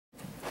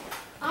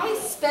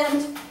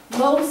spent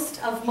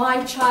most of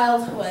my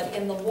childhood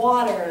in the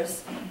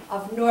waters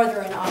of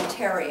northern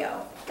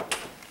Ontario.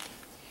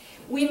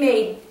 We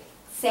made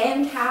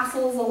sand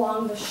castles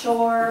along the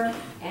shore,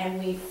 and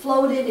we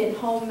floated in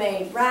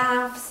homemade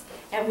rafts,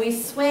 and we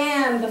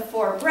swam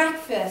before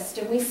breakfast,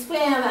 and we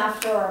swam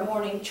after our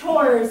morning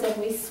chores,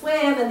 and we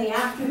swam in the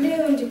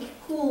afternoon to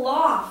cool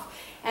off.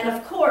 And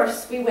of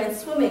course, we went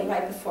swimming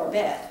right before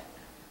bed.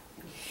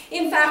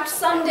 In fact,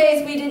 some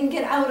days we didn't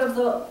get out of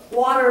the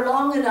water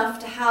long enough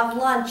to have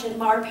lunch, and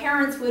our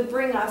parents would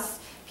bring us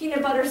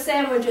peanut butter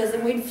sandwiches,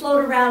 and we'd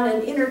float around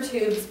in inner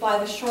tubes by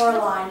the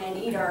shoreline and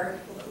eat our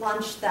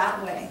lunch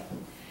that way.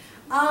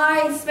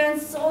 I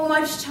spent so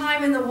much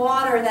time in the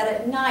water that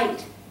at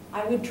night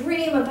I would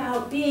dream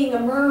about being a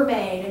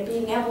mermaid and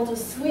being able to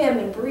swim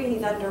and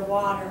breathe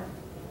underwater.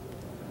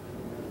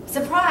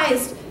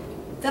 Surprised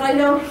that I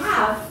don't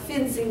have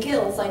fins and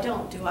gills. I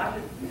don't, do I?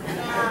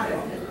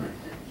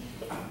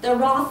 The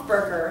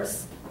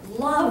Rothbergers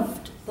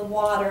loved the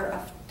water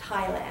of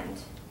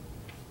Thailand.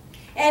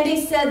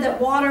 Andy said that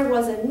water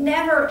was a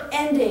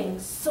never-ending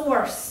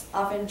source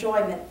of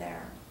enjoyment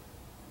there.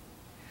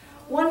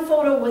 One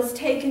photo was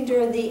taken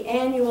during the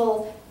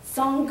annual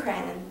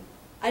Songkran,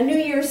 a New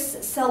Year's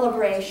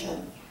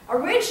celebration.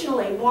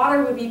 Originally,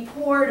 water would be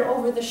poured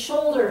over the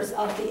shoulders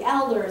of the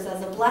elders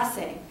as a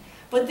blessing,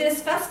 but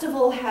this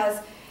festival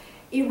has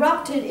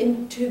erupted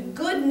into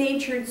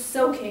good-natured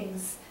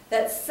soakings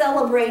that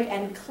celebrate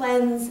and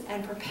cleanse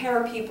and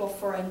prepare people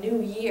for a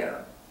new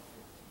year.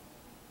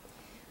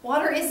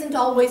 Water isn't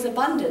always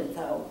abundant,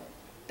 though.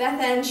 Beth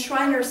Ann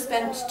Schreiner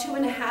spent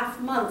 2.5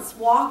 months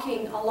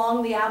walking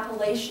along the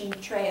Appalachian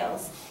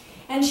trails,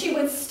 and she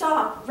would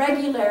stop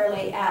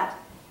regularly at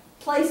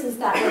places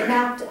that were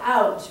mapped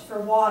out for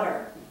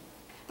water.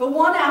 But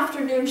one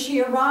afternoon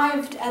she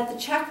arrived at the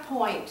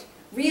checkpoint,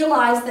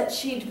 realized that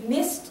she'd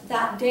missed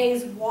that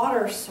day's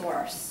water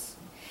source.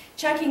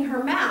 Checking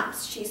her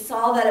maps, she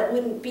saw that it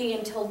wouldn't be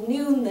until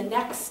noon the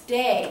next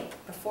day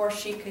before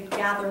she could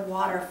gather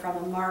water from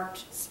a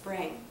marked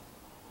spring.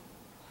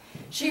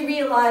 She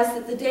realized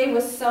that the day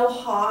was so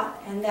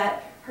hot and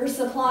that her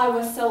supply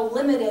was so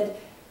limited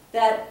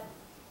that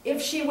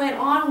if she went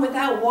on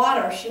without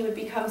water, she would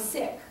become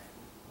sick.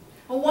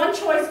 Well, one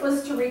choice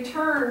was to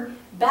return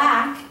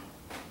back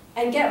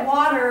and get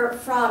water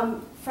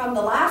from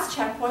the last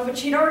checkpoint, but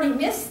she'd already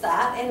missed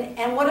that,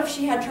 and what if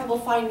she had trouble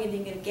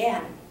finding it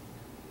again?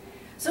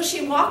 So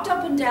she walked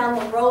up and down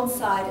the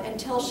roadside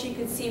until she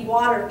could see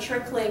water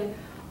trickling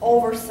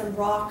over some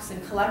rocks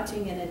and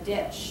collecting in a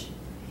ditch.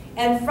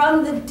 And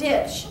from the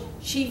ditch,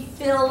 she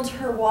filled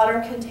her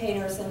water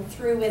containers and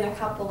threw in a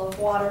couple of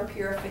water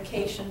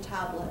purification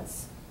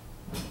tablets.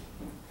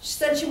 She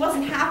said she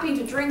wasn't happy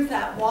to drink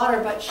that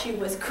water, but she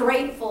was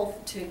grateful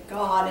to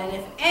God. And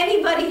if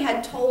anybody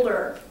had told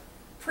her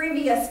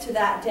previous to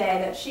that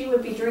day that she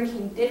would be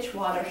drinking ditch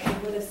water, she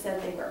would have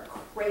said they were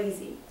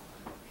crazy.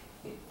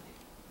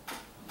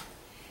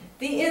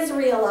 The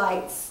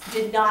Israelites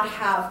did not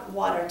have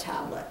water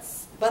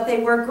tablets, but they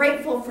were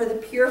grateful for the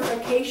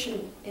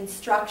purification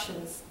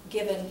instructions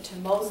given to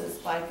Moses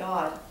by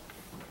God.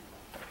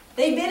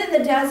 They'd been in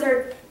the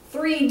desert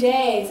 3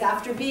 days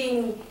after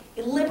being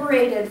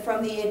liberated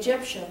from the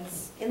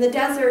Egyptians. In the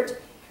desert,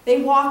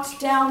 they walked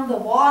down the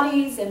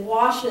wadis and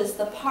washes,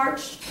 the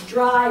parched,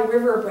 dry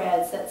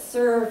riverbeds that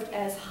served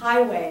as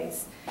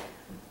highways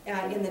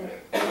in the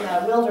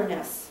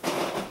wilderness.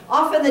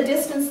 Off in the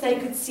distance, they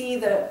could see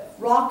the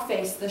rock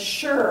face, the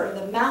Shur,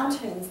 the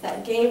mountains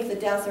that gave the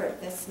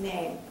desert this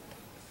name.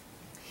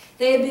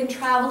 They had been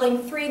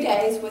traveling 3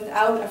 days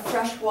without a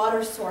fresh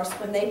water source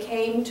when they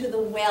came to the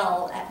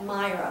well at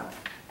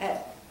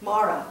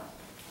Marah.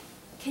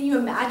 Can you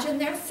imagine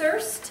their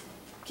thirst?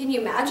 Can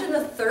you imagine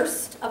the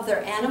thirst of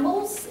their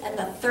animals and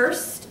the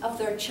thirst of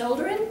their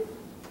children?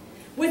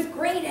 With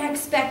great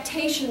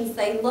expectations,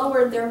 they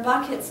lowered their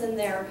buckets and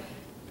their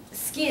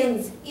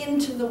skins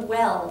into the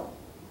well,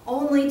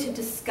 only to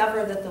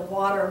discover that the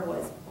water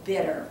was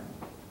bitter.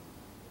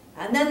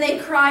 And then they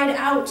cried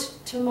out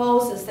to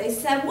Moses. They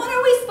said, "What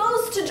are we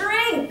supposed to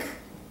drink?"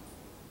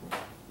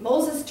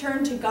 Moses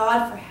turned to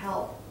God for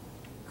help,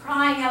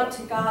 crying out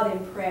to God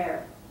in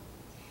prayer.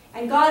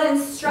 And God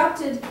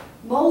instructed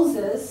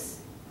Moses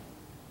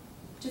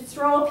to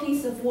throw a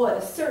piece of wood,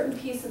 a certain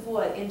piece of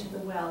wood, into the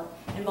well.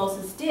 And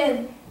Moses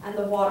did, and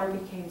the water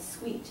became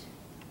sweet.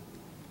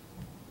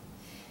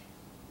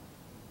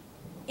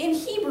 In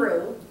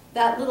Hebrew,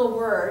 that little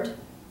word,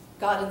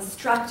 God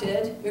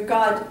instructed, or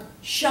God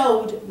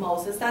showed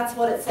Moses, that's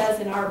what it says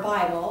in our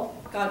Bible.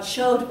 God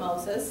showed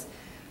Moses.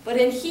 But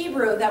in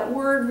Hebrew, that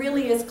word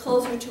really is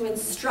closer to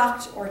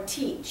instruct or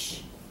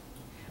teach.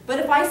 But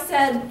if I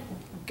said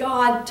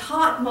God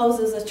taught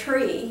Moses a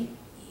tree,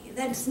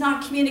 that's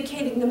not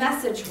communicating the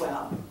message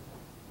well.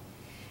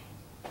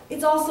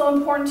 It's also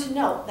important to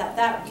note that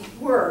that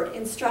word,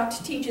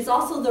 instruct, teach, is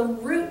also the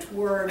root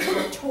word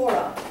for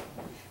Torah.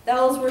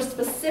 Those were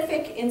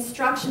specific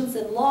instructions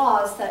and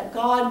laws that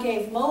God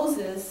gave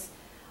Moses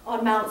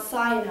on Mount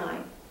Sinai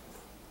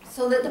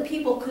so that the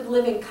people could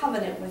live in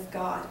covenant with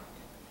God.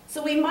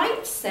 So we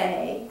might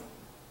say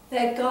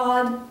that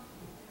God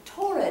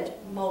torrid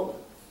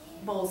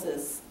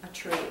Moses a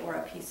tree or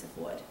a piece of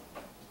wood.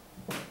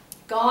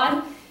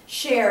 God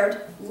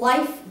shared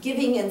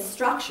life-giving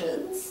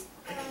instructions.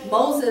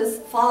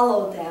 Moses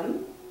followed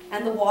them,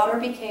 and the water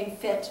became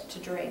fit to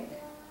drink.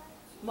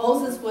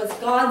 Moses was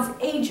God's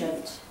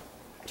agent,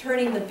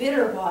 turning the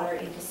bitter water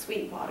into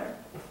sweet water.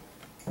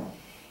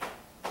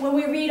 When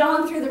we read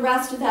on through the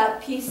rest of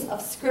that piece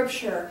of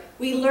scripture,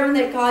 we learn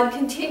that God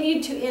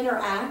continued to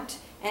interact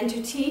and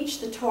to teach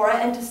the Torah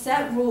and to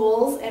set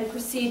rules and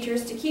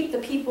procedures to keep the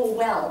people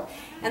well.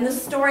 And the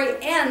story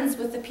ends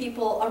with the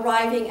people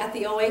arriving at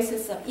the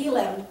oasis of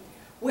Elim,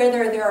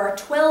 where there are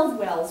 12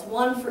 wells,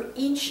 one for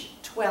each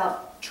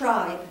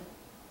tribe.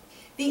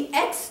 The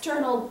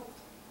external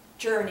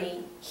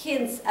journey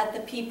hints at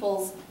the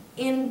people's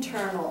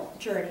internal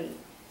journey.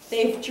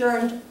 They've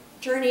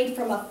journeyed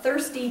from a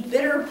thirsty,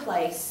 bitter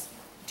place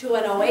to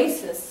an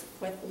oasis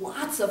with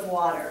lots of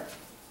water.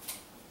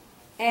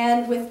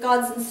 And with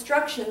God's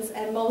instructions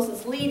and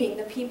Moses leading,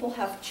 the people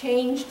have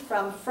changed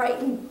from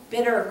frightened,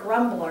 bitter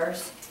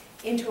grumblers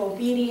into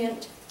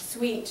obedient,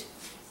 sweet,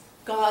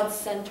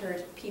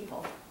 God-centered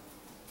people.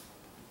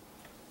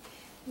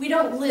 We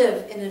don't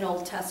live in an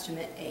Old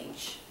Testament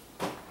age.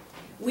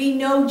 We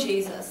know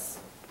Jesus.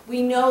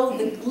 We know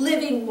the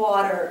living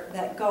water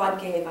that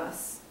God gave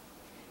us.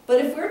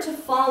 But if we're to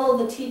follow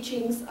the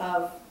teachings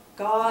of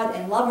God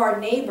and love our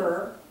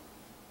neighbor,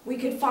 we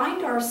could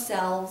find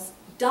ourselves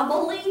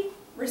doubly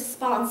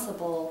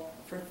responsible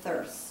for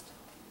thirst.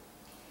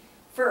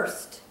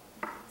 First,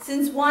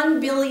 since 1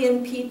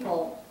 billion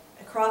people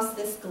across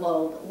this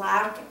globe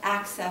lack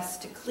access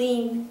to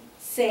clean,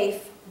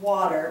 safe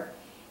water,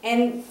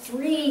 and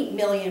 3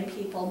 million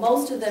people,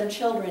 most of them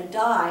children,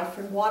 die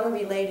from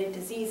water-related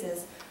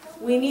diseases,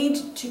 we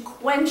need to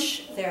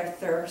quench their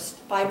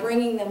thirst by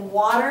bringing them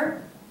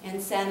water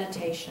and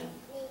sanitation.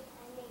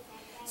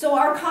 So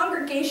our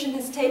congregation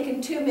has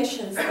taken 2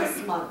 missions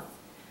this month,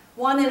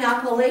 one in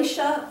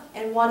Appalachia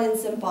and one in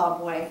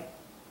Zimbabwe.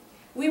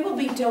 We will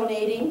be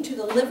donating to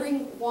the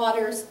Living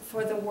Waters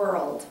for the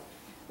World,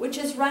 which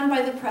is run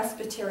by the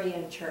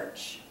Presbyterian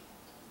Church.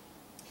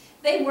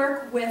 They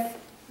work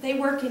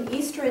in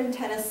eastern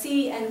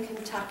Tennessee and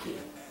Kentucky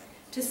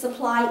to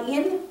supply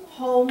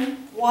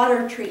in-home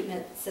water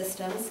treatment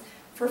systems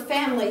for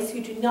families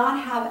who do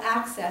not have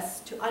access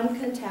to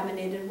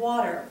uncontaminated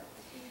water.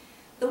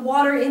 The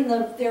water in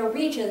their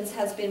regions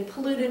has been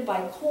polluted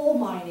by coal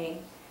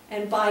mining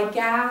and by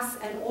gas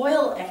and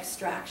oil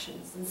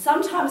extractions. And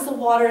sometimes the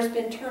water has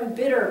been turned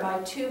bitter by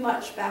too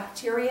much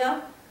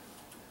bacteria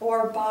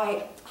or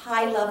by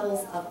high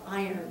levels of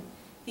iron.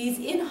 These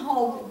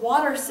in-home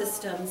water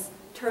systems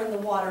turn the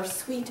water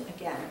sweet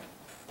again.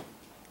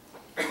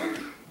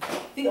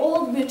 The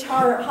Old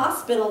Marah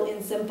Hospital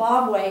in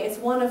Zimbabwe is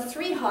one of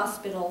 3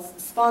 hospitals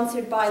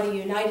sponsored by the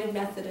United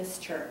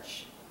Methodist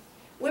Church.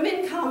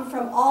 Women come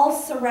from all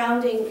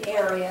surrounding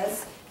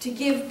areas to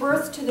give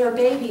birth to their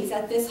babies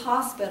at this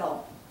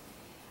hospital.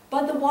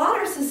 But the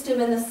water system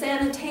and the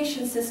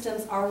sanitation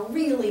systems are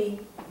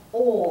really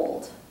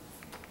old.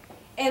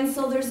 And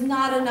so there's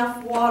not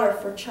enough water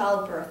for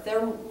childbirth.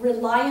 They're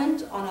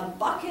reliant on a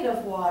bucket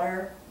of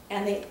water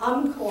and the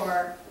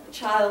Umcor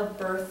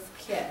childbirth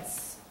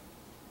kits.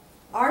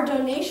 Our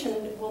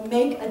donation will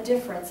make a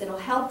difference. It'll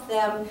help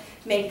them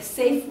make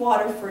safe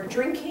water for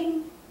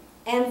drinking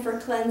and for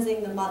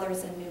cleansing the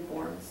mothers and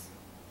newborns.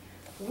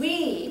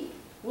 We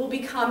will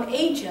become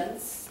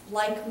agents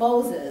like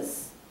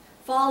Moses,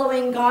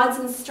 following God's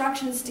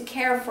instructions to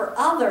care for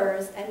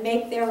others and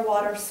make their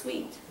water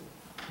sweet.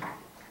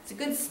 It's a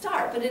good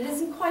start, but it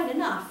isn't quite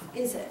enough,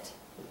 is it?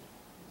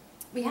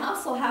 We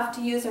also have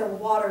to use our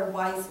water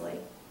wisely.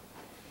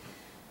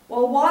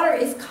 While water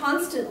is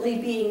constantly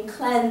being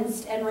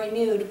cleansed and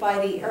renewed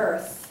by the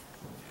earth,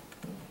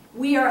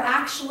 we are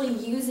actually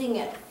using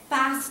it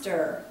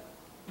faster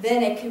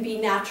than it can be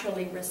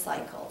naturally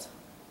recycled.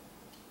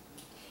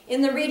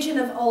 In the region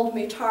of Old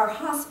Marah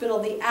Hospital,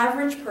 the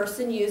average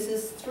person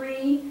uses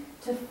 3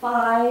 to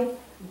 5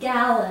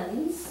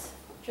 gallons,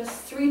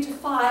 just 3 to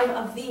 5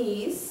 of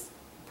these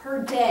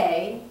per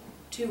day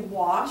to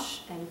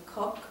wash and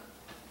cook.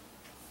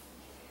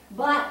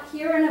 But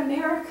here in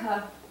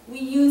America, we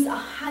use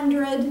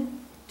 100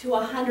 to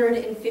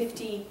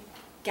 150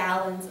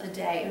 gallons a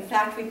day. In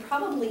fact, we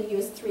probably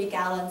use 3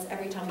 gallons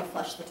every time we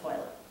flush the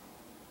toilet.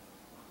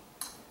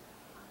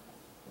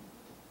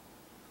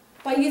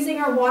 By using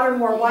our water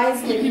more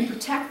wisely, we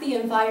protect the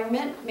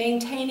environment,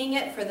 maintaining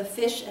it for the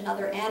fish and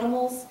other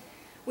animals.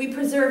 We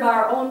preserve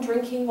our own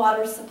drinking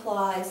water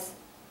supplies,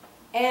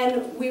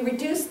 and we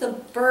reduce the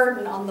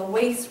burden on the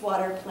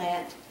wastewater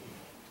plant.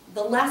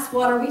 The less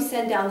water we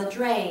send down the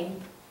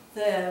drain,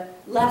 the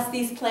less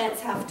these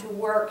plants have to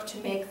work to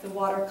make the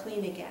water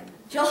clean again.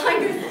 Jill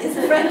Heinrich is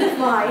a friend of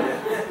mine,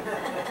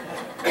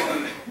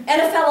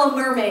 and a fellow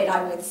mermaid,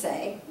 I would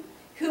say,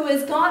 who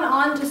has gone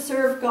on to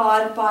serve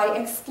God by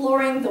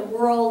exploring the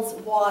world's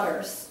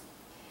waters.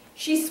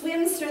 She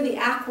swims through the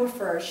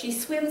aquifer. She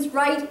swims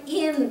right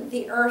in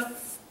the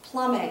earth's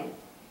plumbing.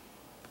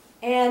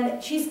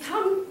 And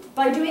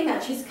by doing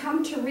that, she's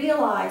come to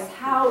realize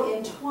how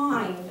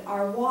entwined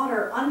our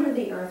water under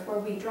the earth, where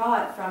we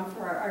draw it from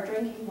for our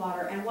drinking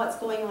water, and what's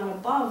going on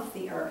above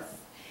the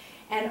earth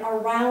and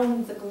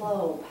around the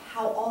globe,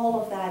 how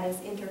all of that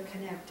is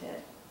interconnected.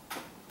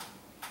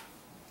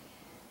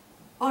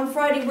 On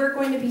Friday, we're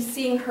going to be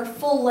seeing her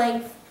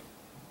full-length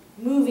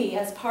movie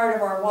as part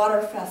of our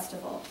water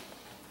festival.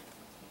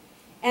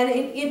 And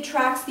it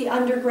tracks the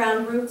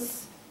underground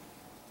roots,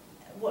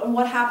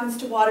 what happens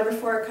to water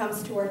before it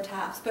comes to our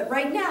taps. But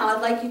right now,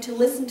 I'd like you to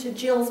listen to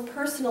Jill's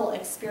personal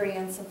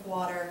experience of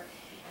water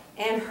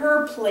and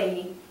her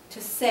plea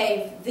to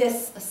save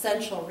this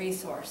essential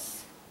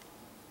resource.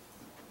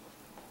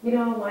 You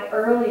know, my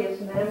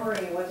earliest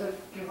memory was of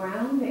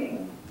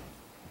drowning.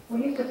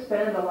 We used to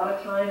spend a lot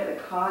of time at a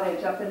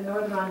cottage up in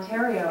northern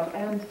Ontario,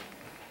 and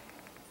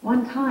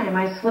one time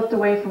I slipped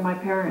away from my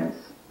parents.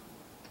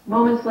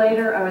 Moments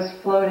later, I was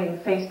floating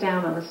face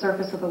down on the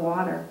surface of the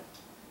water.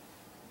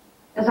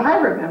 As I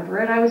remember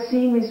it, I was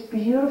seeing these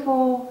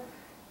beautiful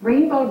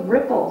rainbow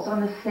ripples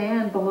on the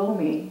sand below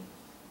me.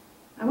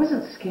 I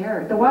wasn't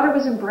scared. The water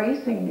was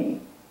embracing me.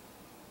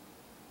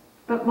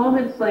 But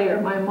moments later,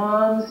 my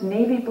mom's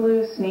navy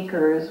blue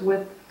sneakers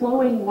with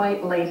flowing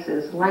white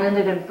laces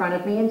landed in front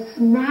of me and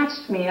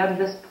snatched me out of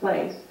this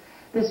place,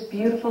 this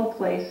beautiful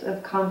place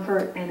of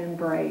comfort and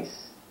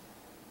embrace.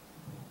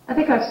 I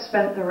think I've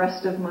spent the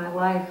rest of my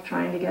life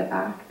trying to get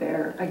back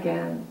there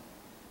again,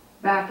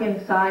 back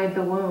inside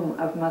the womb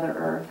of Mother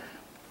Earth.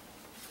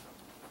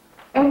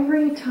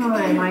 Every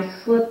time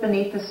I slip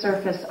beneath the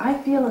surface,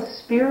 I feel a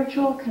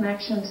spiritual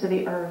connection to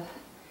the earth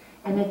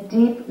and a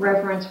deep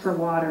reverence for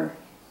water.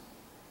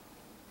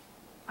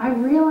 I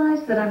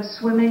realize that I'm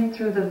swimming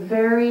through the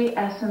very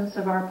essence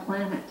of our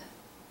planet.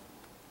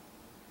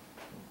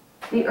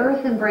 The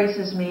earth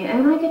embraces me,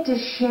 and I get to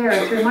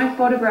share through my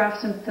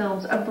photographs and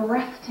films a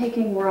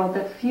breathtaking world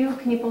that few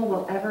people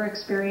will ever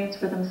experience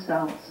for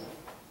themselves.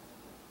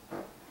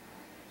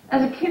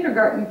 As a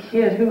kindergarten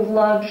kid who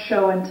loved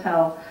show and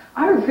tell,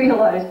 I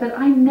realized that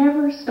I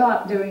never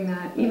stopped doing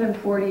that, even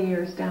 40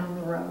 years down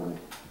the road.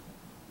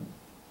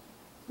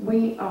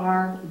 We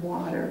are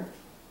water.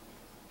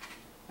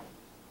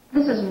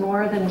 This is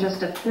more than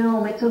just a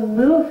film, it's a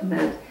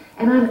movement,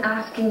 and I'm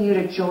asking you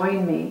to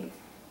join me.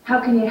 How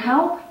can you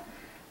help?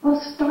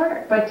 Well,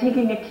 start by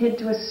taking a kid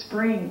to a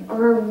spring,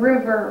 or a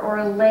river, or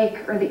a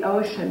lake, or the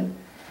ocean.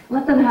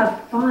 Let them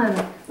have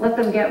fun, let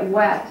them get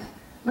wet.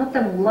 Let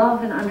them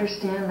love and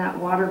understand that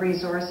water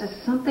resource as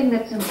something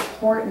that's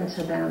important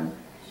to them.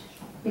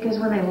 Because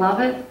when they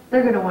love it,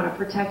 they're going to want to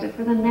protect it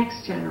for the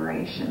next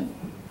generation.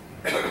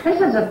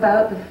 This is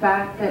about the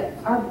fact that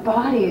our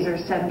bodies are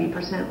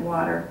 70%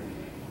 water,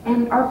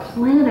 and our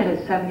planet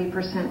is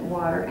 70%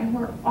 water, and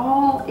we're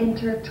all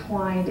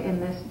intertwined in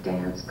this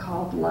dance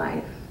called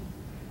life.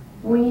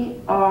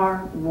 We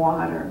are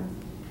water.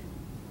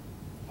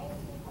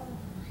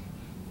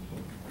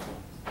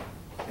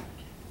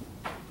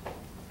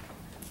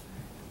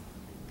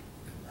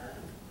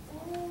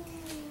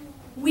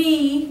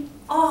 We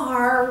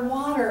are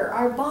water.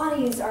 Our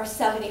bodies are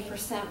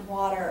 70%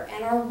 water,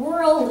 and our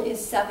world is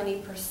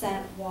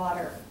 70%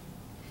 water.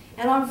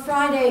 And on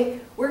Friday,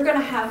 we're going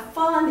to have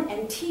fun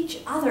and teach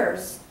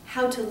others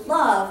how to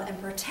love and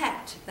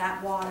protect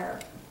that water.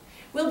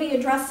 We'll be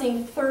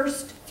addressing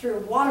thirst through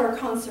water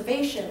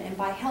conservation and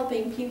by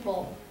helping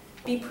people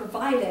be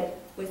provided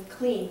with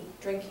clean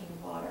drinking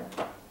water.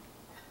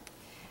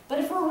 But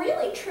if we're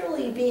really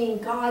truly being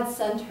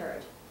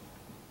God-centered,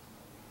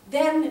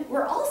 then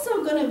we're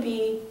also going to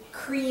be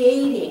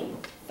creating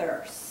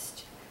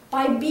thirst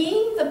by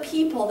being the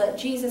people that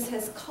Jesus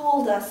has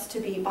called us to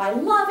be, by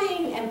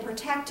loving and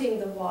protecting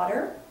the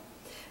water,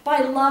 by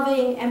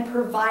loving and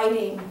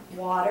providing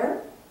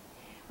water.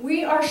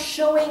 We are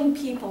showing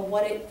people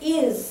what it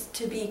is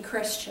to be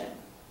Christian.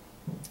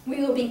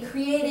 We will be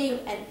creating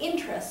an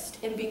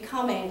interest in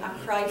becoming a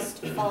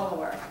Christ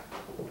follower.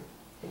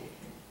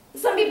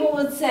 Some people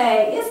would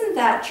say, isn't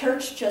that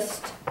church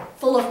just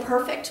full of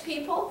perfect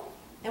people?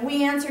 And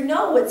we answer,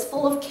 no, it's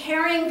full of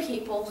caring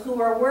people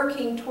who are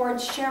working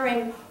towards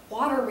sharing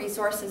water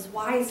resources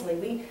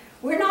wisely.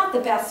 We're not the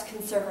best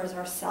conservers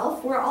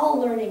ourselves. We're all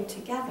learning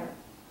together.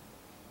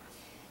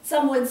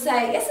 Some would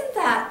say, isn't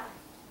that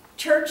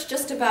church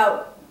just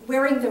about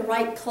wearing the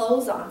right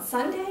clothes on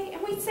Sunday?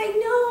 And we'd say,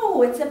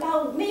 no, it's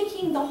about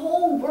making the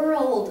whole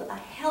world a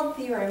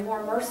healthier and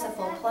more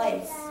merciful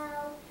place.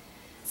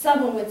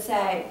 Someone would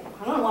say,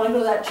 I don't want to go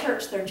to that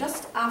church. They're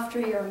just after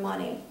your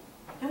money.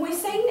 And we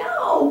say,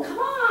 no, come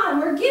on,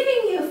 we're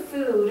giving you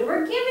food,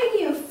 we're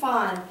giving you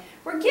fun,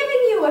 we're giving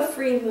you a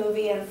free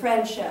movie and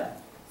friendship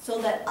so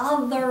that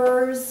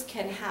others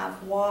can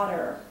have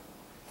water.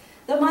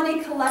 The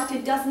money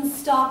collected doesn't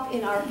stop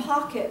in our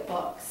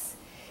pocketbooks.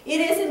 It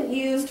isn't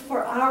used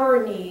for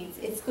our needs.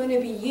 It's going to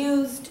be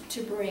used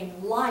to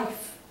bring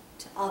life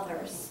to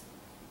others.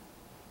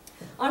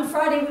 On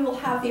Friday, we will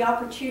have the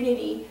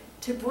opportunity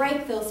to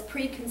break those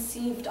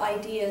preconceived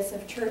ideas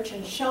of church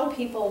and show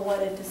people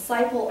what a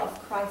disciple of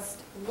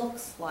Christ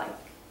looks like.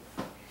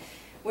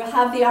 we'll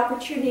have the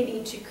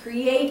opportunity to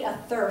create a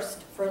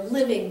thirst for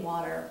living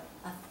water,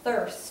 a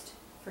thirst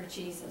for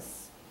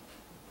Jesus.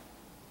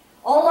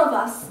 All of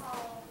us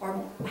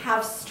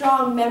have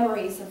strong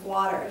memories of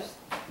waters.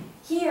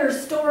 Hear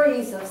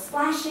stories of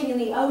splashing in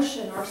the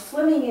ocean or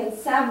swimming in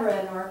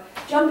Severn or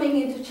jumping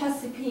into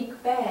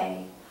Chesapeake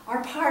Bay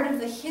are part of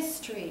the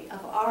history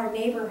of our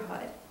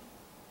neighborhood.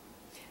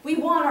 We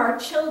want our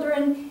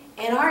children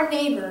and our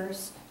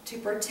neighbors to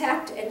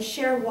protect and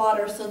share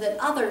water so that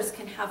others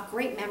can have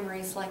great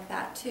memories like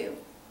that too.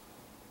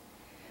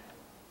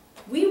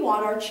 We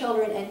want our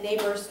children and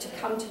neighbors to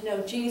come to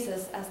know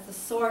Jesus as the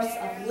source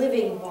of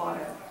living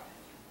water.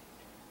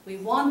 We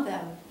want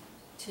them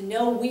to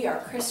know we are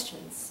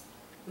Christians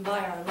by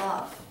our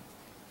love.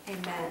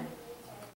 Amen.